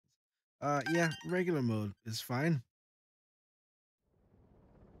Yeah, regular mode is fine.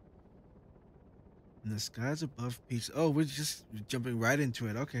 In the skies above Peach. Oh, we're just jumping right into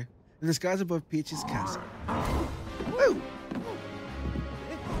it. Okay. In the skies above Peach's castle. Woo!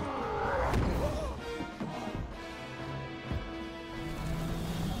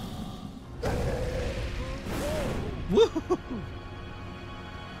 Woo!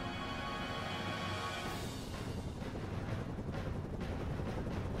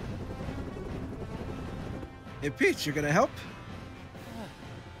 Hey, Peach, you gonna help?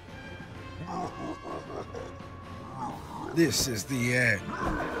 This is the end.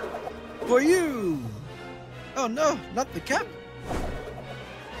 For you! Oh no, not the cap.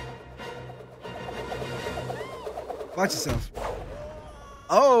 Watch yourself.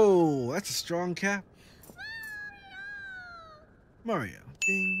 Oh, that's a strong cap. Mario.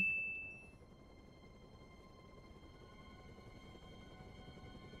 Ding.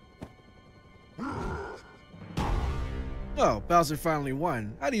 Oh, Bowser finally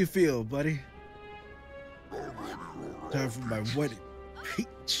won. How do you feel, buddy? Time for my wedding.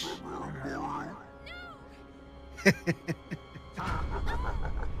 Peach.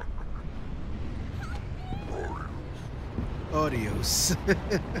 Adios.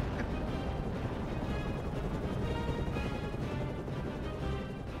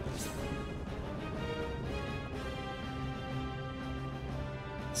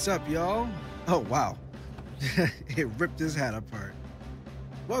 What's up, y'all? Oh, wow. It ripped his hat apart.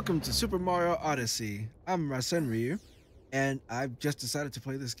 Welcome to Super Mario Odyssey. I'm Rasen Ryu, and I've just decided to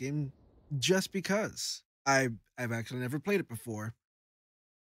play this game just because. I've actually never played it before.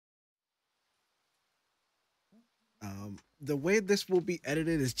 The way this will be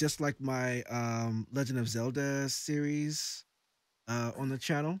edited is just like my Legend of Zelda series on the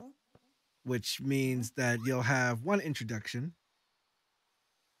channel, which means that you'll have one introduction,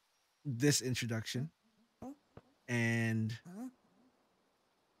 this introduction, and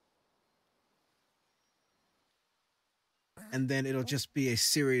then it'll just be a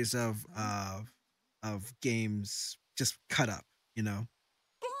series of games just cut up, you know.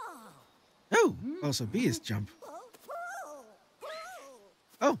 Oh, also B is jump.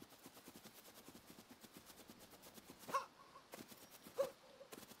 Oh,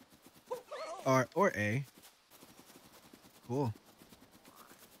 or A. Cool.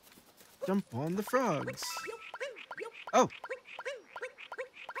 Jump on the frogs. Oh.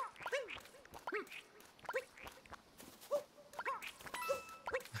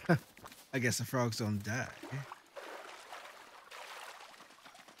 I guess the frogs don't die.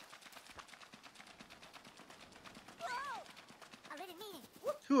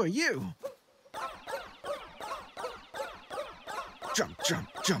 Who are you? Jump, jump,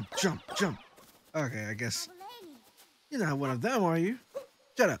 jump, jump, jump. Okay, I guess you're not one of them, are you?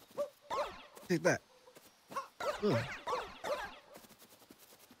 Shut up. Take that. Ugh.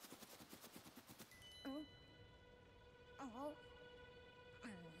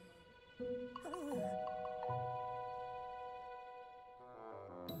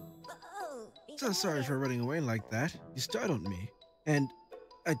 So sorry for running away like that. You startled me. And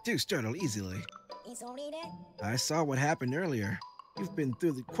I do startle easily. I saw what happened earlier. You've been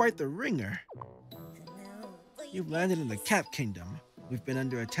through quite the ringer. You've landed in the Cap Kingdom. We've been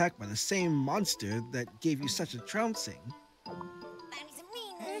under attack by the same monster that gave you such a trouncing.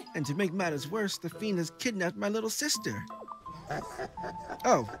 And to make matters worse, the fiend has kidnapped my little sister.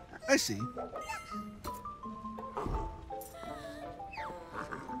 Oh, I see.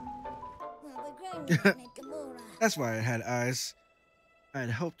 That's why I had eyes. I had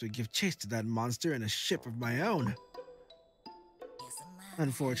hoped to give chase to that monster in a ship of my own.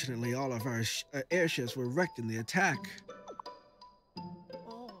 Unfortunately, all of our airships were wrecked in the attack.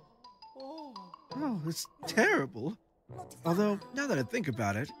 Oh, it's terrible. Although, now that I think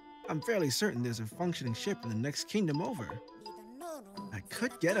about it, I'm fairly certain there's a functioning ship in the next kingdom over. I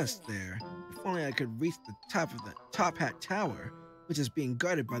could get us there, if only I could reach the top of the Top Hat Tower, which is being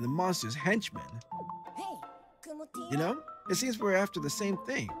guarded by the monster's henchmen. You know, it seems we're after the same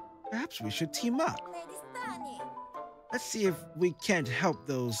thing. Perhaps we should team up. Let's see if we can't help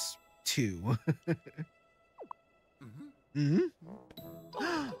those two. Mm-hmm.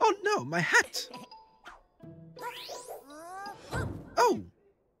 Oh no, my hat! Oh!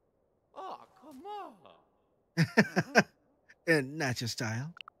 Oh, come on. And not your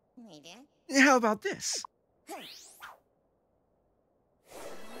style. How about this?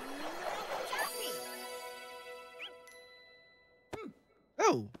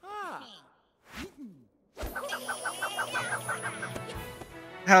 Oh!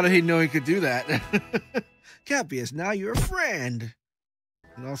 How did he know he could do that? Cappy is now your friend.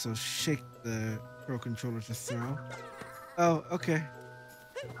 And also shake the Pro Controller to throw. Oh, okay.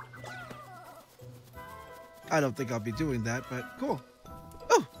 I don't think I'll be doing that, but cool.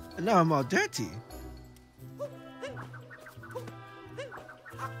 Oh, and now I'm all dirty.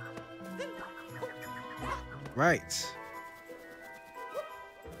 Right.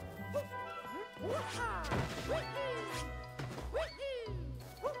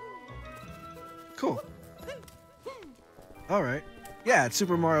 Cool. All right. Yeah, it's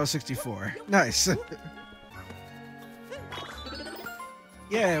Super Mario 64. Nice.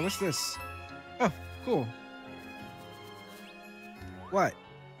 Yeah, what's this? Oh, cool. What?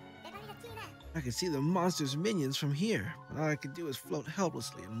 I can see the monster's minions from here, but all I can do is float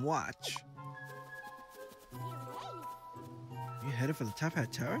helplessly and watch. You headed for the Top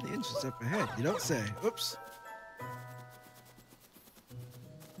Hat Tower? The engine's up ahead. You don't say. Oops.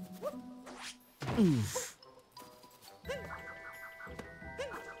 Oof.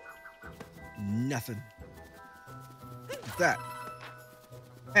 Nothing. What's that?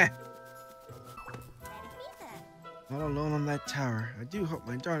 Eh. All alone on that tower. I do hope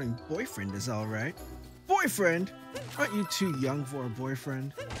my darling boyfriend is alright. Boyfriend? Aren't you too young for a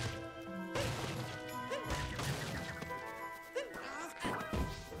boyfriend?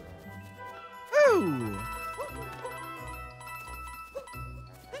 Ooh!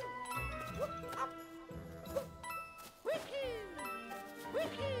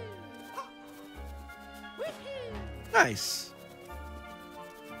 Nice.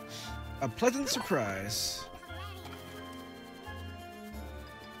 A pleasant surprise.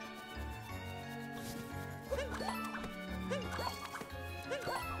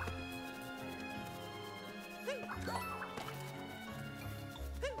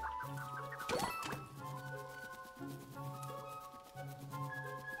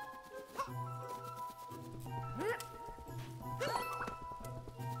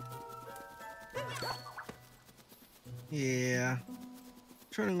 Yeah.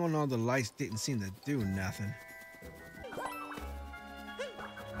 Turning on all the lights didn't seem to do nothing.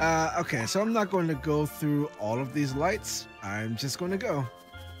 Okay, so I'm not going to go through all of these lights. I'm just going to go.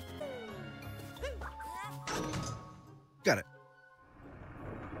 Got it.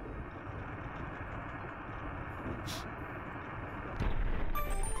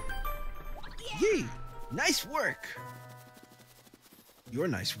 Yee! Nice work! Your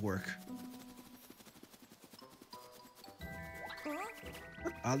nice work.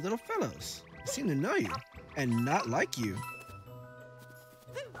 What odd little fellows. I seem to know you, and not like you.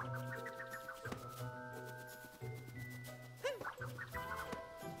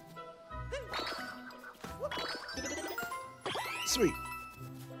 Sweet.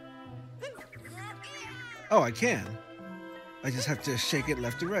 Oh, I can. I just have to shake it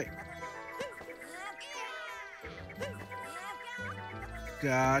left to right.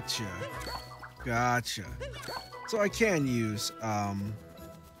 Gotcha. Gotcha. So I can use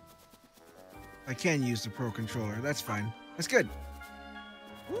the Pro Controller. That's fine. That's good.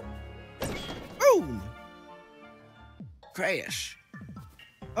 Boom! Crash.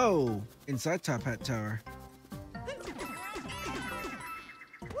 Oh, inside Top Hat Tower.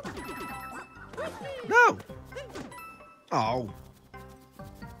 No! Oh.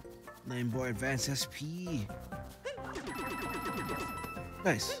 Lame Boy Advance SP.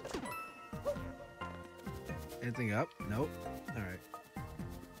 Nice. Anything up? Nope. Alright.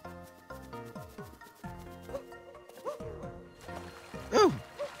 Oh!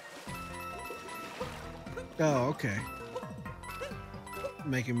 Oh, okay.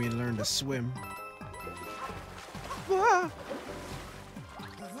 Making me learn to swim. Ah!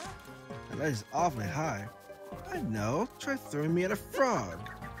 That is awfully high. I know. Try throwing me at a frog.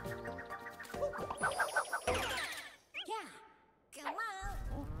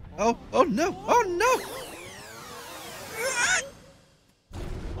 Oh, oh no! Oh no!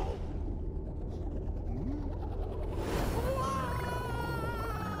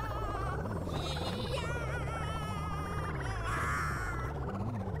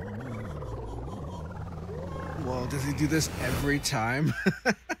 Well, does he do this every time?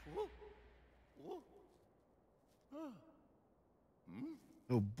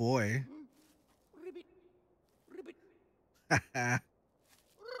 Oh boy.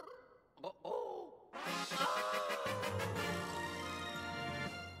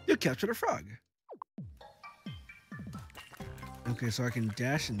 You captured a frog. Okay, so I can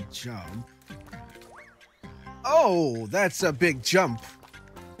dash and jump. Oh, that's a big jump.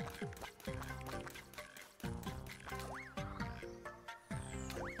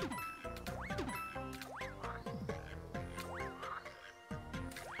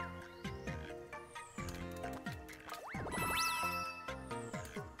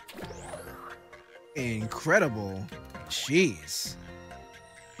 Incredible. Jeez.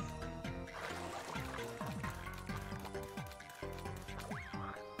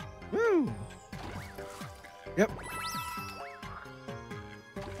 Woo. Yep.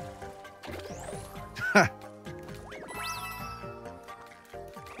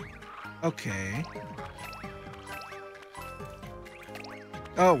 Okay.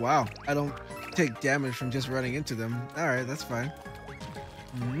 Oh, wow. I don't take damage from just running into them. Alright, that's fine.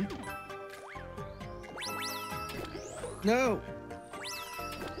 Hmm. No!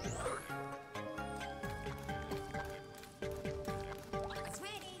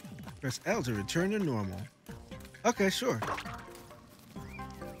 Press L to return to normal. Okay, sure.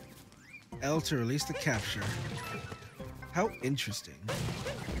 L to release the capture. How interesting.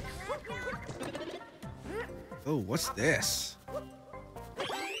 Oh, what's this?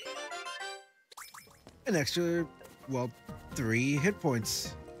 An extra, well, 3 hit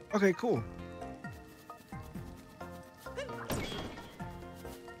points. Okay, cool.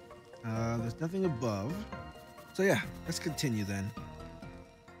 There's nothing above. So yeah, let's continue then.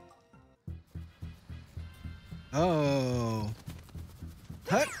 Oh.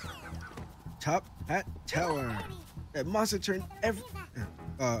 Hut. Top Hat Tower. That monster turned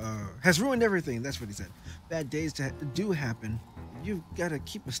has ruined everything. That's what he said. Bad days do happen. You've got to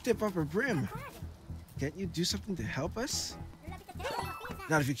keep a stiff upper brim. Can't you do something to help us?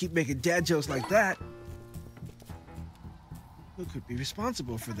 Not if you keep making dad jokes like that. Who could be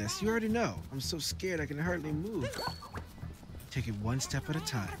responsible for this? You already know. I'm so scared I can hardly move. Take it one step at a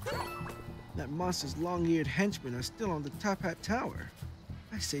time. That monster's long-eared henchmen are still on the Top Hat Tower.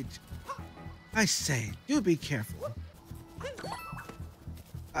 I say, do be careful.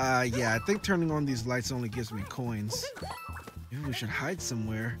 Yeah, I think turning on these lights only gives me coins. Maybe we should hide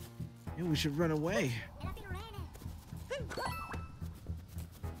somewhere. Maybe we should run away.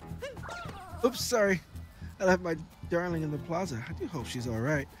 Oops, sorry. I left my darling in the plaza. I do hope she's all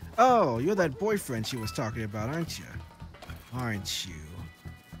right. Oh, you're that boyfriend she was talking about, aren't you? Aren't you?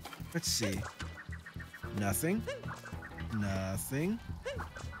 Let's see. Nothing. Nothing.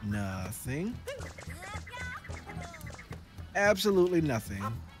 Nothing. Absolutely nothing.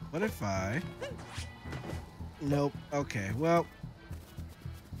 What if I... Nope. Okay, well...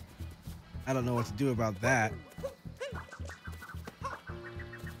 I don't know what to do about that.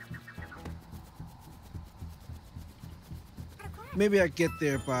 Maybe I get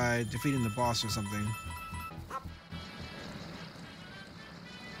there by defeating the boss or something.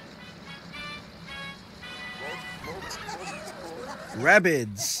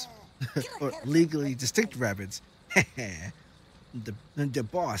 Rabbids! Or legally distinct rabbits. the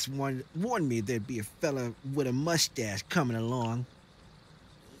boss warned me there'd be a fella with a mustache coming along.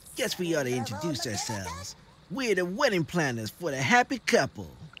 Guess we ought to introduce ourselves. We're the wedding planners for the happy couple.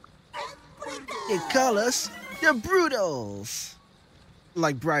 They call us the Brutals.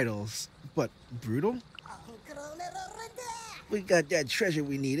 Like bridals, but brutal? We got that treasure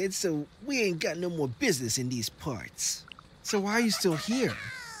we needed, so we ain't got no more business in these parts. So why are you still here?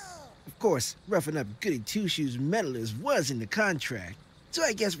 Of course, roughing up goody two-shoes meddlers was in the contract, so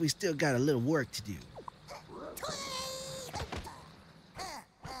I guess we still got a little work to do.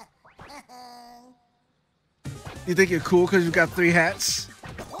 You think you're cool because you got 3 hats?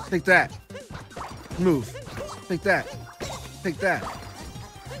 Take that. Move. Take that. Take that.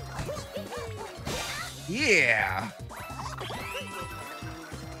 Yeah.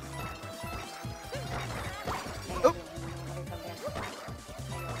 Oh.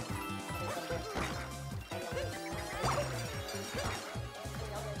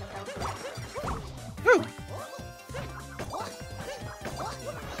 Woo.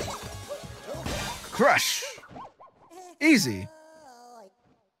 Crush. Easy.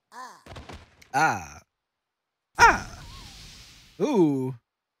 Ah. Ooh.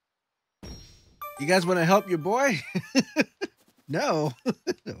 You guys want to help your boy? No.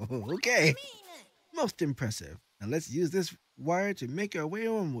 Okay. Most impressive. Now let's use this wire to make our way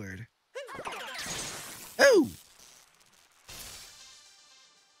onward. Oh!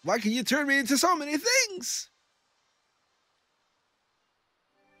 Why can you turn me into so many things?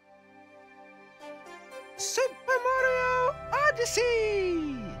 Super Mario Odyssey!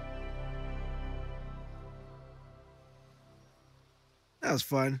 That was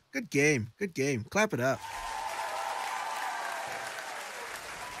fun. Good game. Good game. Clap it up.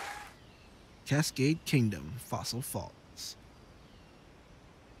 Cascade Kingdom, Fossil Falls.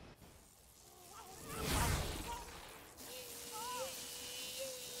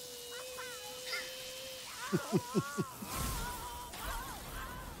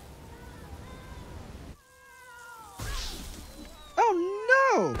 Oh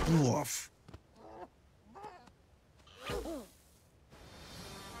no! Woof.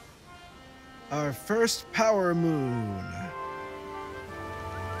 Our first power moon.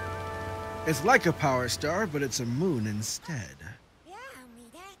 It's like a power star, but it's a moon instead.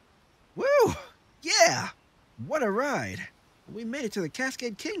 Woo! Yeah! What a ride! We made it to the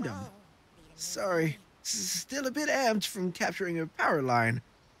Cascade Kingdom. Sorry, still a bit amped from capturing a power line.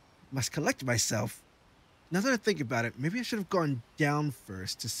 Must collect myself. Now that I think about it, maybe I should have gone down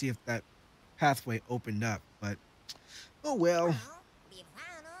first to see if that pathway opened up, but oh well.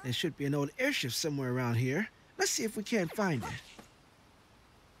 There should be an old airship somewhere around here. Let's see if we can't find it.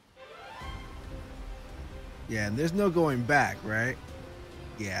 Yeah, and there's no going back, right?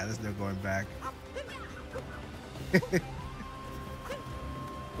 Yeah, there's no going back.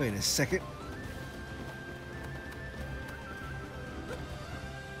 Wait a second.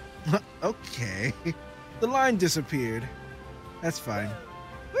 Okay. The line disappeared. That's fine.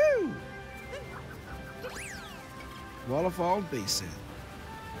 Woo! Waterfall Basin.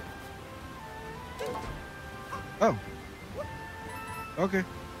 Oh. Okay.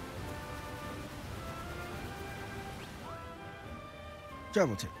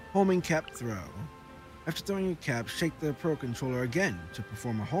 Travel tip. Homing cap throw. After throwing your cap, shake the Pro Controller again to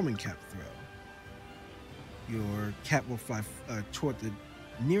perform a homing cap throw. Your cap will fly toward the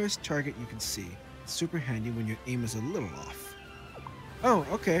nearest target you can see. It's super handy when your aim is a little off. Oh,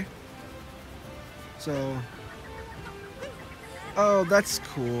 okay. So... oh, that's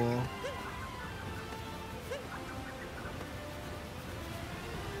cool.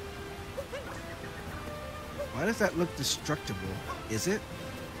 Why does that look destructible? Is it?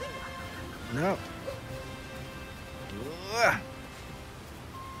 No. Ugh.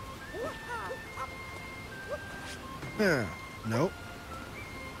 Nope.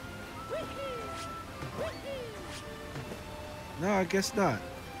 No, I guess not.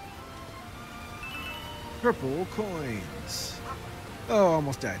 Purple coins. Oh,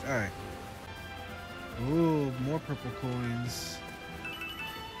 almost died. Alright. Ooh, more purple coins.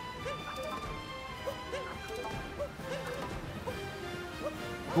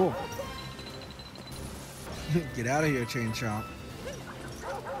 Cool. Get out of here, Chain Chomp.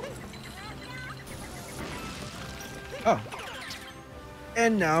 Oh.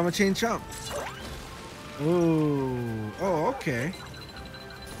 And now I'm a Chain Chomp. Ooh. Oh, okay.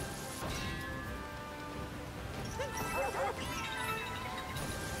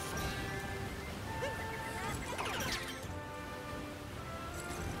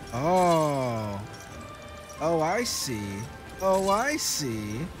 Oh. Oh, I see. Oh, I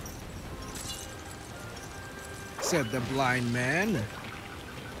see. Said the blind man.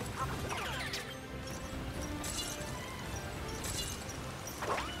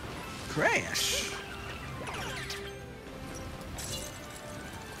 Crash.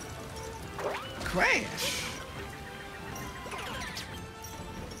 Crash.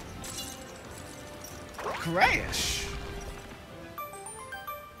 Crash.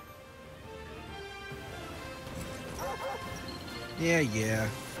 Yeah.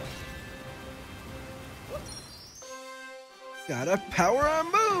 Got a power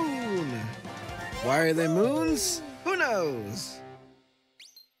moon! Why are they moons? Who knows?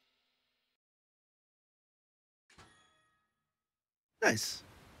 Nice.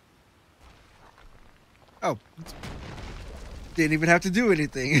 Oh. Didn't even have to do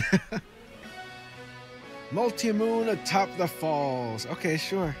anything. Multi-moon atop the falls. Okay,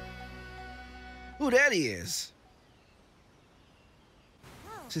 sure. Who that is?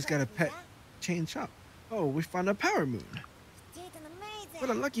 She's got a pet chain chomp. Oh, we found a power moon. What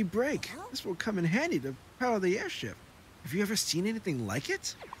a lucky break. This will come in handy to power the airship. Have you ever seen anything like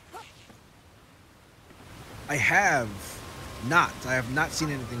it? I have not. I have not seen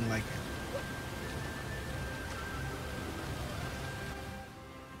anything like it.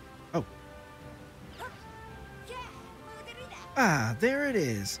 Oh. Ah, there it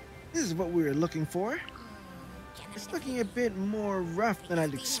is. This is what we were looking for. It's looking a bit more rough than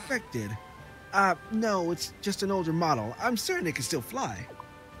I'd expected. No, it's just an older model. I'm certain it can still fly.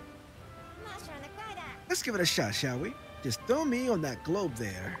 Let's give it a shot, shall we? Just throw me on that globe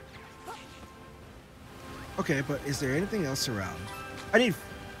there. Okay, but is there anything else around? I need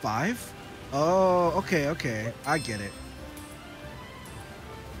 5? Oh, okay. I get it.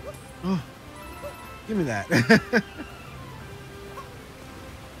 Oh, give me that.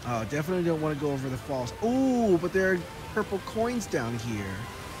 Oh, definitely don't want to go over the falls. Ooh, but there are purple coins down here.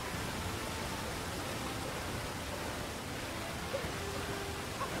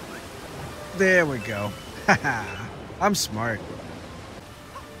 There we go. Haha, I'm smart.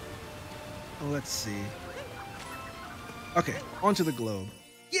 Let's see. Okay, onto the globe.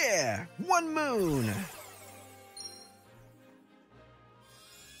 Yeah, 1 moon.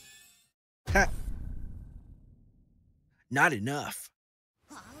 Ha. Not enough.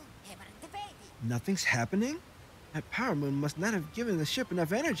 Nothing's happening? That power moon must not have given the ship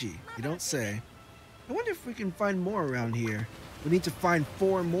enough energy. You don't say. I wonder if we can find more around here. We need to find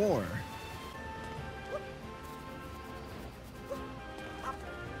 4 more.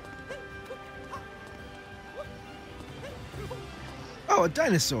 Oh, a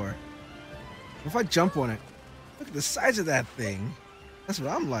dinosaur. If I jump on it, look at the size of that thing. That's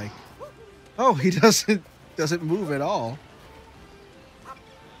what I'm like. Oh, he doesn't move at all.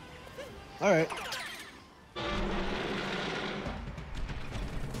 All right.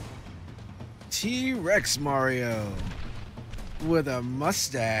 T-Rex Mario with a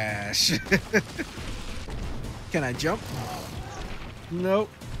mustache. Can I jump? Nope.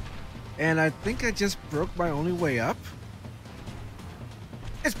 And I think I just broke my only way up.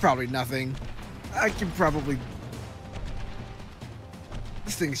 It's probably nothing. I can probably...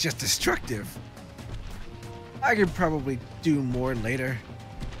 This thing's just destructive. I can probably do more later.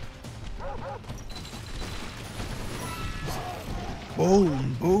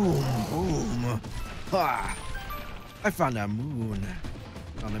 Boom, boom, boom. Ha! I found a moon.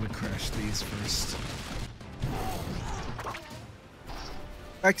 Oh, let me crash these first.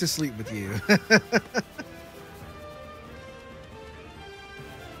 Back to sleep with you.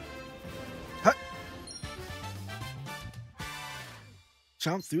 Hut.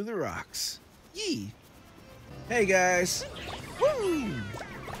 Chomp through the rocks. Yee! Hey guys! Woo!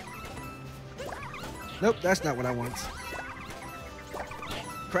 Nope, that's not what I want.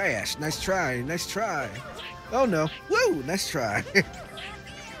 Crash. Nice try. Nice try. Oh no. Woo! Nice try.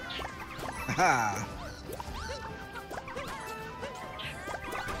 Haha.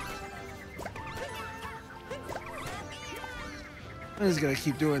 I'm just gonna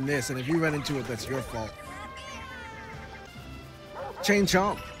keep doing this, and if you run into it, that's your fault. Chain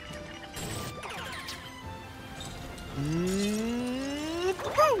chomp.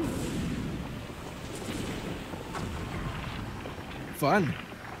 Woo! Fun.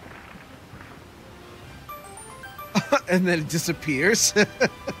 And then it disappears.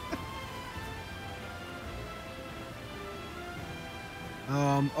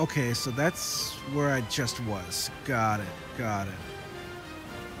 Okay, so that's where I just was. Got it, got it.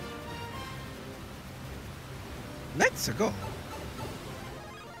 Let's go.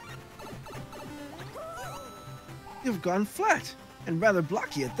 You've gone flat, and rather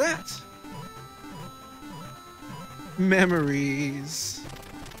blocky at that. Memories.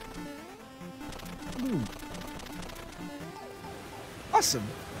 Ooh. Awesome.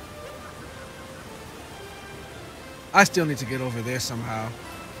 I still need to get over there somehow,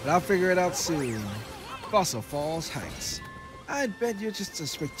 but I'll figure it out soon. Fossil Falls Heights. I bet you just a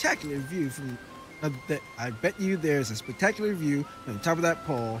spectacular view from... I bet you there's a spectacular view from the top of that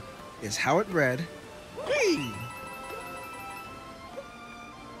pole. Is how it read. Whee!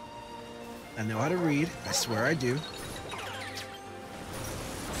 I know how to read. I swear I do.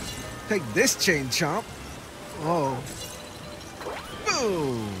 Take this, chain chomp. Oh.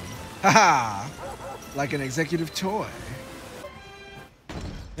 Boom! Haha! Like an executive toy.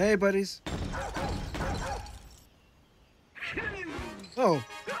 Hey, buddies. Oh.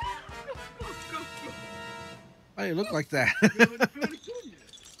 Why do you look like that?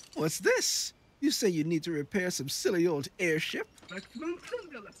 What's this? You say you need to repair some silly old airship?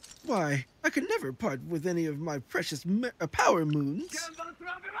 Why, I could never part with any of my precious power moons.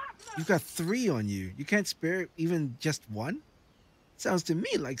 You've got 3 on you. You can't spare even just one? Sounds to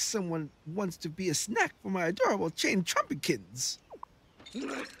me like someone wants to be a snack for my adorable chain trumpetkins.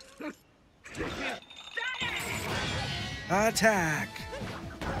 Attack!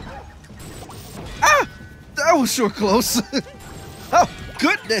 Ah! That was sure close. Oh,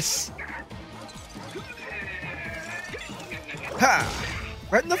 goodness! Ha!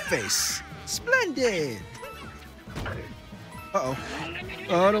 Right in the face. Splendid! Uh-oh.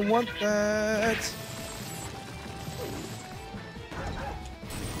 Oh, I don't want that.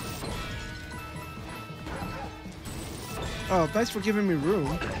 Oh, thanks for giving me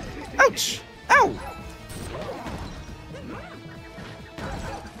room. Ouch! Ow!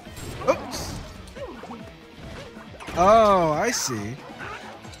 Oops. Oh, I see.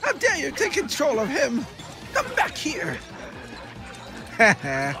 How dare you take control of him? Come back here!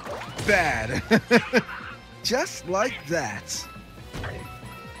 Haha, bad. Just like that.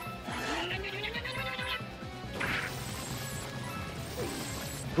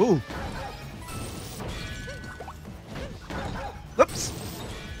 Ooh. Oops.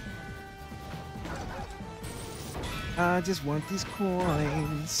 I just want these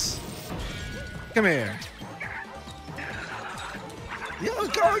coins. Come here. You know,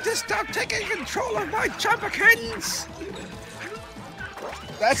 going to stop taking control of my Chumpakins?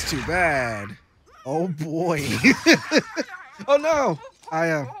 That's too bad. Oh boy. Oh no!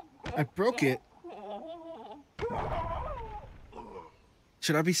 I broke it.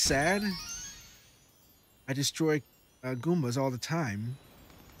 Should I be sad? I destroy Goombas all the time.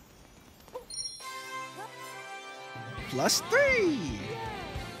 +3!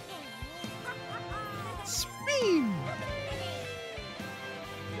 Spin!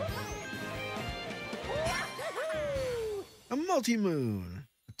 A multi-moon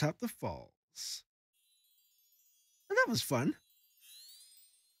atop the falls. And that was fun.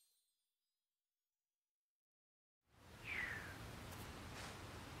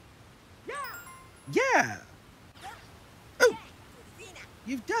 Yeah! Oh!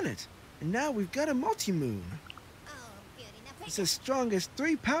 You've done it! And now we've got a multi-moon. It's as strong as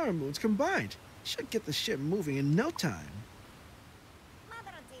 3 power moons combined. Should get the ship moving in no time.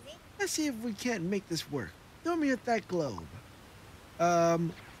 Let's see if we can't make this work. Throw me at that globe.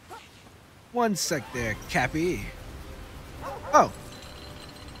 One sec there, Cappy. Oh!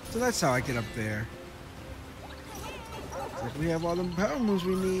 So that's how I get up there. Looks like we have all the power moves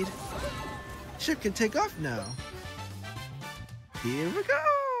we need. Ship can take off now. Here we go!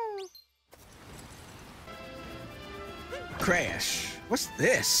 Crash! What's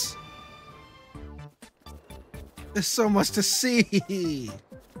this? There's so much to see!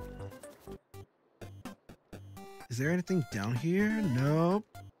 Is there anything down here? Nope.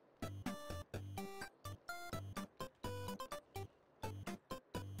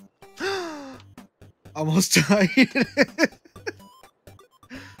 Almost died.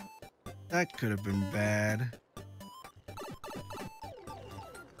 That could have been bad.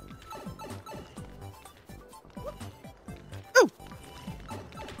 Oh!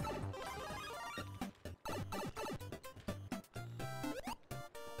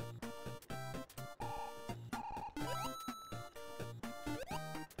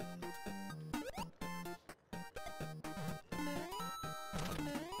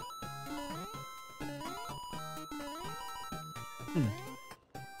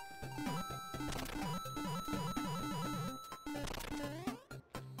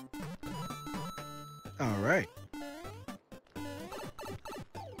 All right.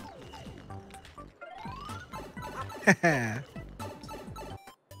 Is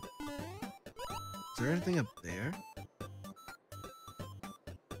there anything up there?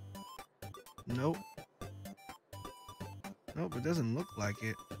 Nope. Nope, it doesn't look like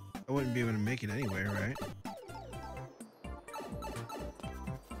it. I wouldn't be able to make it anywhere, right?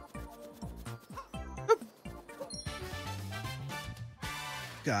 Oop.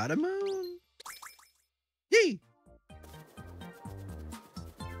 Got a moon. Yee!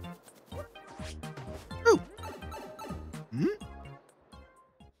 Ooh! Hmm?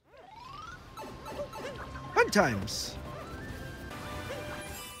 Fun times!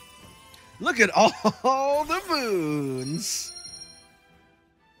 Look at all the moons!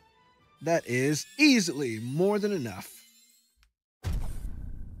 That is easily more than enough.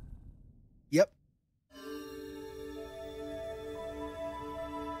 Yep.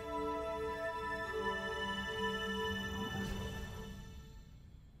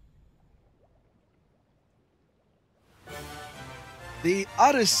 The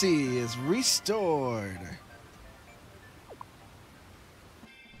Odyssey is restored.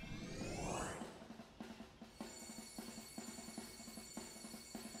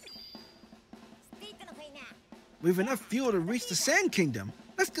 We've enough fuel to reach the Sand Kingdom.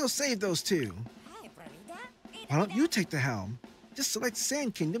 Let's go save those two. Why don't you take the helm? Just select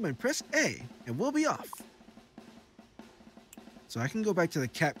Sand Kingdom and press A, and we'll be off. So I can go back to the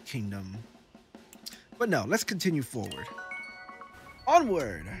Cap Kingdom. But no, let's continue forward.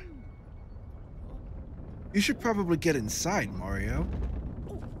 Onward! You should probably get inside, Mario.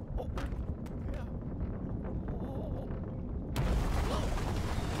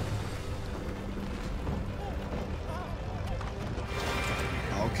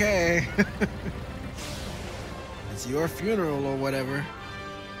 Okay. It's your funeral or whatever.